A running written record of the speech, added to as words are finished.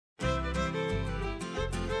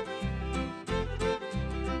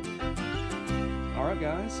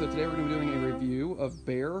Guys, so today we're going to be doing a review of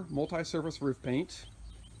Behr Multi-Surface Roof Paint.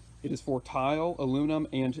 It is for tile, aluminum,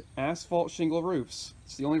 and asphalt shingle roofs.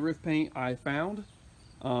 It's the only roof paint I found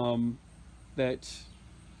that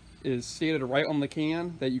is stated right on the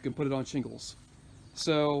can that you can put it on shingles.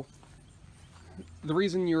 So the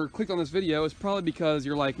reason you're clicked on this video is probably because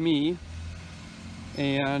you're like me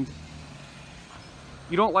and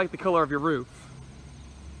you don't like the color of your roof.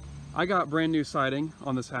 I got brand new siding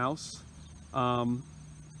on this house.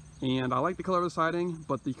 And I like the color of the siding,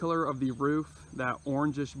 but the color of the roof, that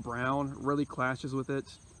orangish brown, really clashes with it.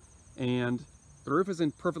 And the roof is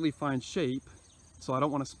in perfectly fine shape, so I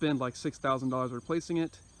don't want to spend like $6,000 replacing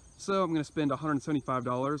it. So I'm going to spend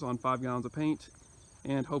 $175 on 5 gallons of paint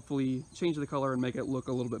and hopefully change the color and make it look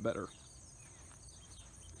a little bit better.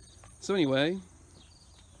 So anyway,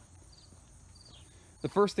 the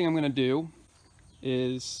first thing I'm going to do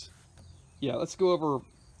is, let's go over,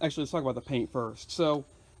 actually let's talk about the paint first. So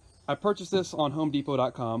I purchased this on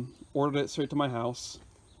HomeDepot.com, ordered it straight to my house,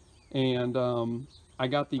 and I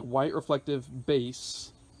got the white reflective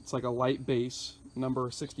base. It's like a light base, number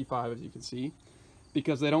 65 as you can see,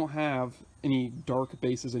 because they don't have any dark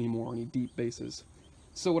bases anymore, any deep bases.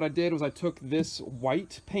 So what I did was I took this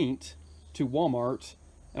white paint to Walmart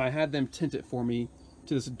and I had them tint it for me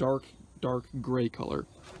to this dark gray color.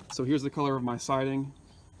 So here's the color of my siding.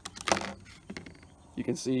 You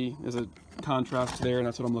can see there's a contrast there, and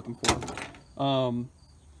that's what I'm looking for.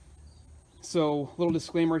 So little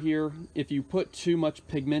disclaimer here, if you put too much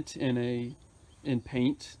pigment in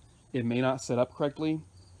paint, it may not set up correctly.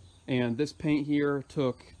 And this paint here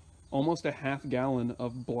took almost a half gallon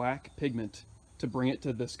of black pigment to bring it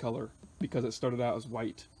to this color because it started out as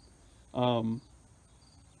white. So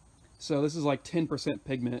this is like 10%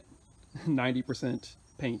 pigment, 90%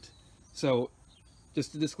 paint. So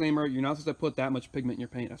just a disclaimer, you're not supposed to put that much pigment in your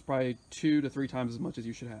paint. That's probably 2 to 3 times as much as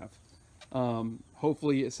you should have.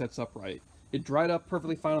 Hopefully it sets up right. It dried up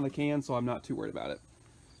perfectly fine on the can, so I'm not too worried about it.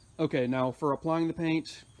 Okay, now for applying the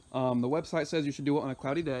paint, the website says you should do it on a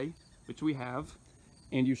cloudy day, which we have,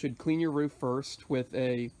 and you should clean your roof first with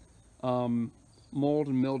a mold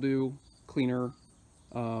and mildew cleaner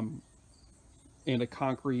and a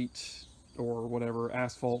concrete or whatever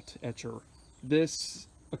asphalt etcher. This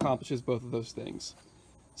accomplishes both of those things.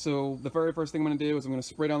 So the very first thing I'm going to do is I'm going to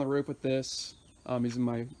spray down the roof with this, using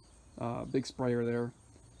my big sprayer there.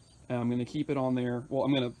 And I'm going to keep it on there. Well,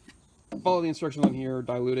 I'm going to follow the instructions on here,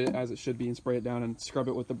 dilute it as it should be, and spray it down and scrub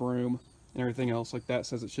it with the broom and everything else like that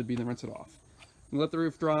says it should be, then rinse it off. I'm going to let the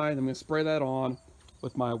roof dry, and I'm going to spray that on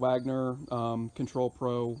with my Wagner Control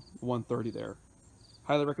Pro 130 there.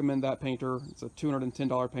 Highly recommend that painter. It's a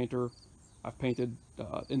 $210 painter. I've painted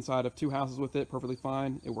inside of 2 houses with it perfectly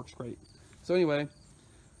fine. It works great. So anyway,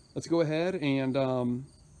 let's go ahead and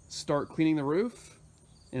start cleaning the roof,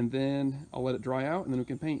 and then I'll let it dry out and then we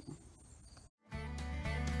can paint.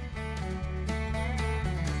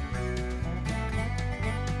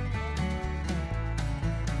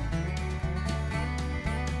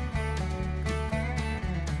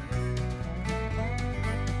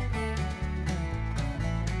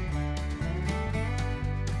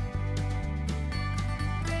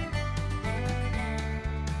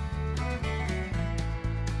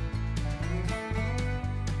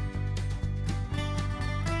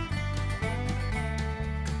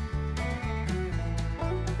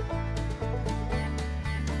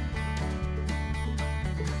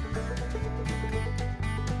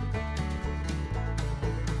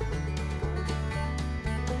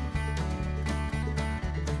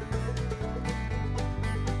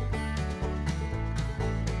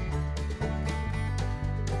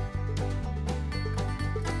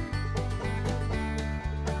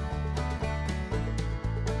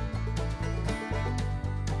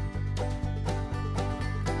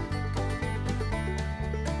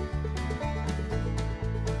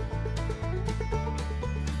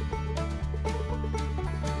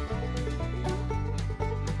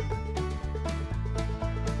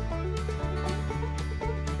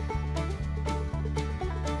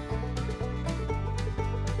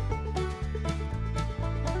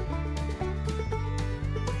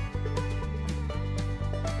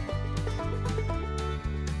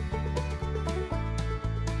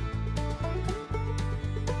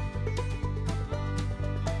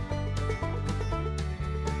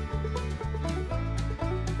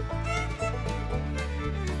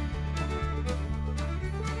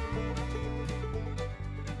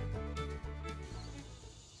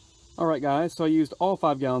 Alright guys, so I used all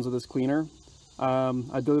 5 gallons of this cleaner.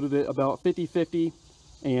 I diluted it about 50-50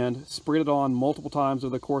 and sprayed it on multiple times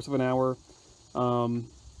over the course of an hour.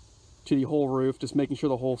 to the whole roof, just making sure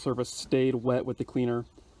the whole surface stayed wet with the cleaner.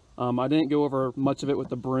 I didn't go over much of it with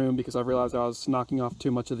the broom because I realized I was knocking off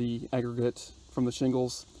too much of the aggregate from the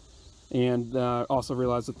shingles, and also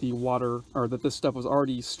realized that the water, or that this stuff was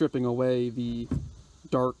already stripping away the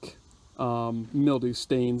dark mildew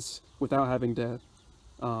stains without having to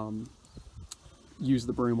use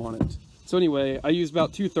the broom on it. So anyway, I used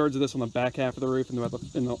about 2/3 of this on the back half of the roof, and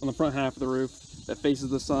on the front half of the roof that faces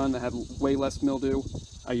the sun that had way less mildew,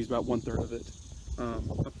 I used about 1/3 of it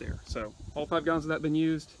up there. So all 5 gallons of that have been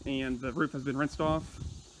used, and the roof has been rinsed off.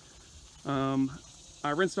 I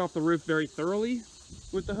rinsed off the roof very thoroughly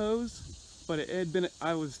with the hose, but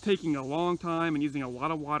I was taking a long time and using a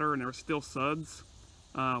lot of water, and there were still suds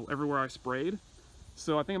everywhere I sprayed.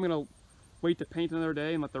 So I think I'm gonna wait to paint another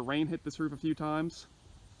day and let the rain hit this roof a few times.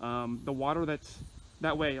 The water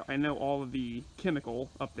that way I know all of the chemical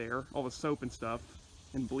up there, all the soap and stuff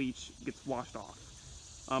and bleach gets washed off.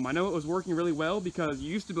 I know it was working really well because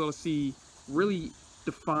you used to be able to see really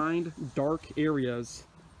defined dark areas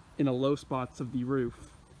in the low spots of the roof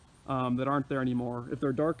that aren't there anymore. If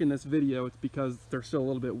they're dark in this video, it's because they're still a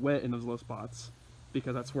little bit wet in those low spots,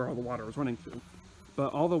 because that's where all the water was running through.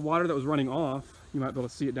 But all the water that was running off, you might be able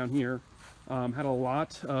to see it down here, had a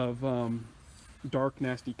lot of dark,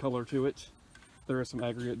 nasty color to it. There is some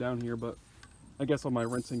aggregate down here, but I guess all my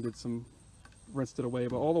rinsing rinsed it away.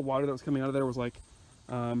 But all the water that was coming out of there was like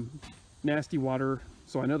nasty water,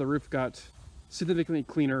 so I know the roof got significantly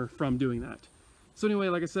cleaner from doing that. So anyway,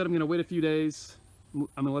 like I said, I'm gonna wait a few days. I'm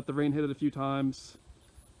gonna let the rain hit it a few times.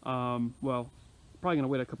 Well, probably gonna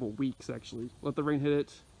wait a couple of weeks actually. Let the rain hit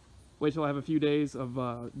it, wait till I have a few days of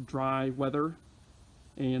dry weather,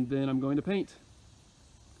 and then I'm going to paint.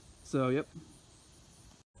 So yep.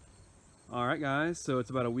 Alright guys, so it's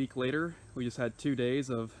about a week later. We just had 2 days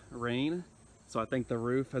of rain, so I think the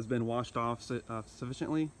roof has been washed off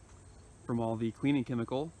sufficiently from all the cleaning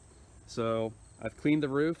chemical. So I've cleaned the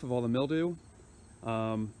roof of all the mildew.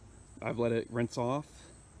 I've let it rinse off.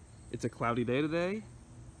 It's a cloudy day today.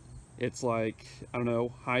 It's like, I don't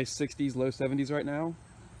know, high 60s, low 70s right now.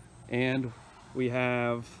 And we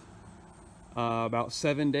have about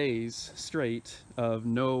 7 days straight of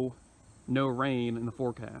no rain in the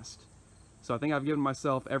forecast. So I think I've given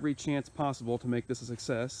myself every chance possible to make this a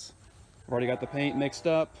success. I've already got the paint mixed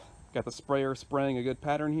up, got the sprayer spraying a good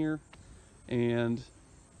pattern here, and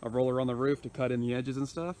a roller on the roof to cut in the edges and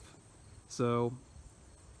stuff. So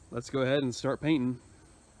let's go ahead and start painting.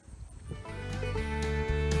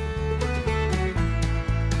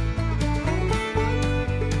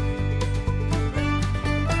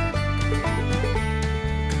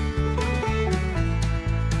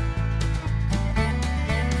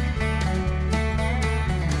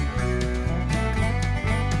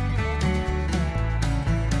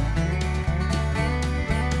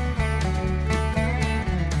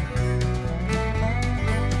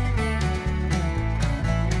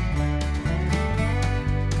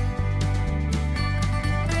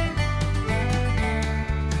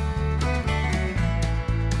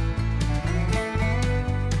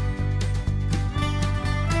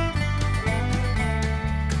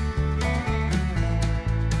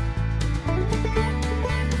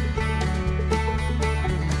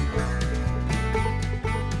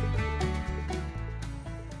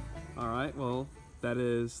 Well, that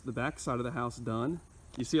is the back side of the house done.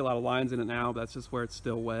 You see a lot of lines in it now, but that's just where it's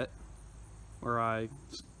still wet, where I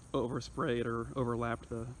oversprayed or overlapped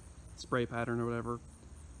the spray pattern or whatever.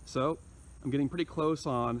 So I'm getting pretty close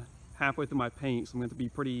on halfway through my paint, so I'm going to be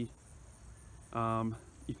pretty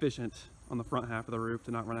efficient on the front half of the roof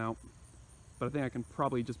to not run out. But I think I can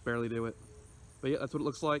probably just barely do it. But yeah, that's what it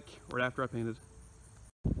looks like right after I painted.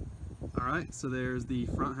 Alright, so there's the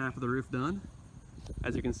front half of the roof done.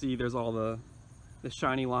 As you can see, there's all the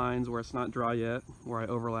shiny lines where it's not dry yet, where I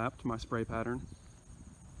overlapped my spray pattern.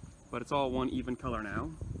 But it's all one even color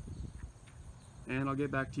now. And I'll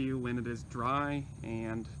get back to you when it is dry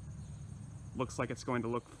and looks like it's going to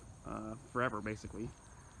look forever, basically.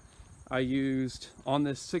 I used, on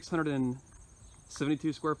this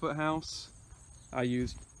 672 square foot house, I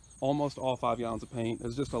used almost all 5 gallons of paint.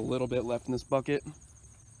 There's just a little bit left in this bucket,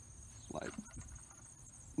 like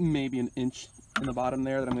maybe an inch in the bottom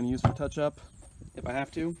there that I'm going to use for touch-up if I have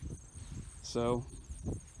to. So,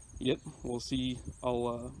 yep, we'll see.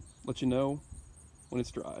 I'll let you know when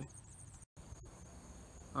it's dry.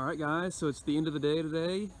 Alright guys, so it's the end of the day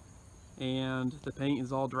today, and the paint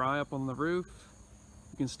is all dry up on the roof.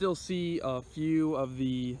 You can still see a few of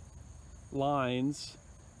the lines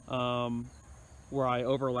where I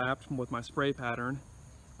overlapped with my spray pattern.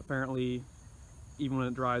 Apparently, even when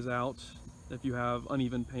it dries out, if you have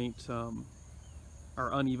uneven paint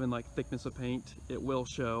or uneven like thickness of paint, it will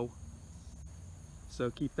show. So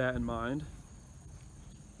keep that in mind.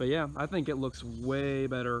 But yeah, I think it looks way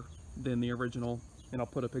better than the original, and I'll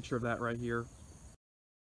put a picture of that right here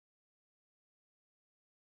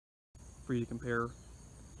for you to compare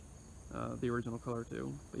the original color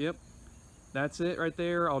to. But yep, that's it right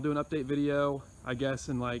there. I'll do an update video, I guess,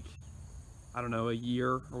 in like, I don't know, a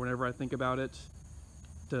year or whenever I think about it,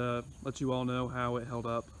 to let you all know how it held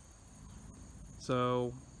up.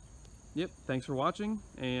 So yep, thanks for watching,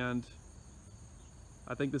 and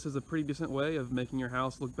I think this is a pretty decent way of making your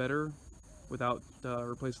house look better without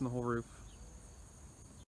replacing the whole roof.